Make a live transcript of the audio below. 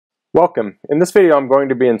Welcome. In this video I'm going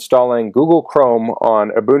to be installing Google Chrome on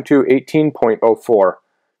Ubuntu 18.04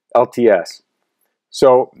 LTS.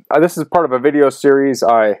 So this is part of a video series.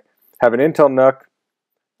 I have an Intel NUC,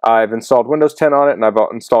 I've installed Windows 10 on it, and I've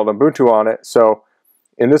installed Ubuntu on it. So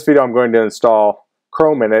in this video I'm going to install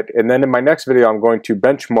Chrome in it, and then in my next video I'm going to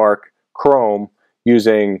benchmark Chrome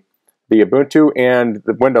using the Ubuntu and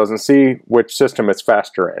the Windows and see which system it's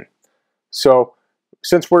faster in. So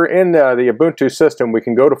since we're in the Ubuntu system, we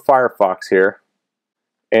can go to Firefox here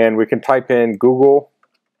and we can type in Google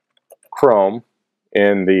Chrome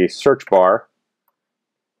in the search bar,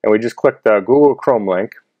 and we just click the Google Chrome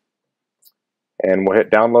link and we'll hit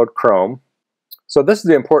download Chrome. So this is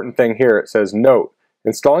the important thing here. It says, note,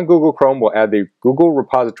 installing Google Chrome will add the Google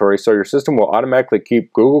repository, so your system will automatically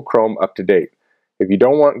keep Google Chrome up to date. If you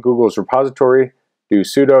don't want Google's repository, do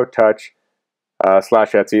sudo touch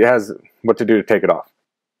 /etc. It has what to do to take it off.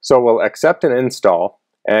 So we'll accept and install,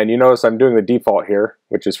 and you notice I'm doing the default here,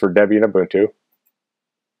 which is for Debian Ubuntu.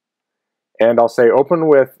 And I'll say open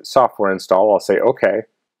with software install. I'll say OK.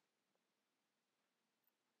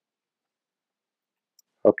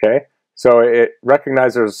 OK, so it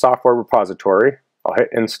recognizes there's a software repository. I'll hit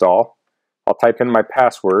install. I'll type in my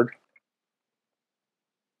password.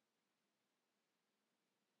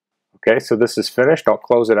 OK, so this is finished. I'll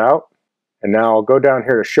close it out. And now I'll go down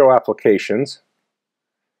here to show applications.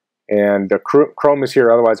 And Chrome is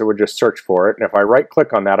here, otherwise I would just search for it. And if I right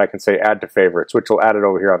click on that, I can say add to favorites, which will add it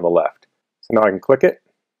over here on the left. So now I can click it,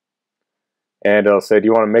 and it'll say, do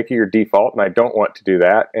you want to make it your default? And I don't want to do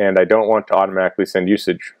that, and I don't want to automatically send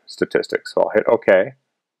usage statistics. So I'll hit OK.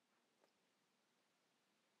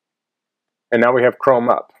 And now we have Chrome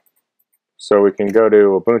up. So we can go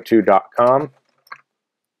to ubuntu.com.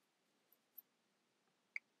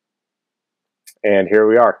 And here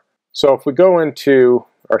we are. So if we go into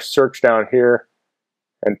our search down here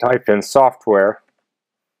and type in software,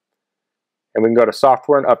 and we can go to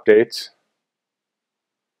software and updates,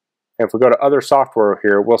 and if we go to other software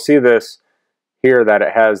here, we'll see this here that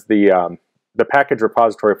it has the package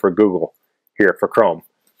repository for Google here for Chrome.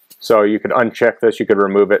 So you could uncheck this, you could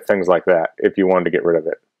remove it, things like that if you wanted to get rid of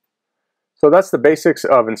it. So that's the basics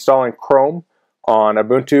of installing Chrome on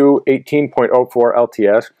Ubuntu 18.04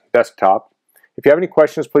 LTS desktop. If you have any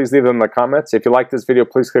questions, please leave them in the comments. If you like this video,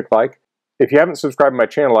 please click like. If you haven't subscribed to my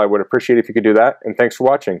channel, I would appreciate it if you could do that. And thanks for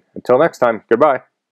watching. Until next time, goodbye.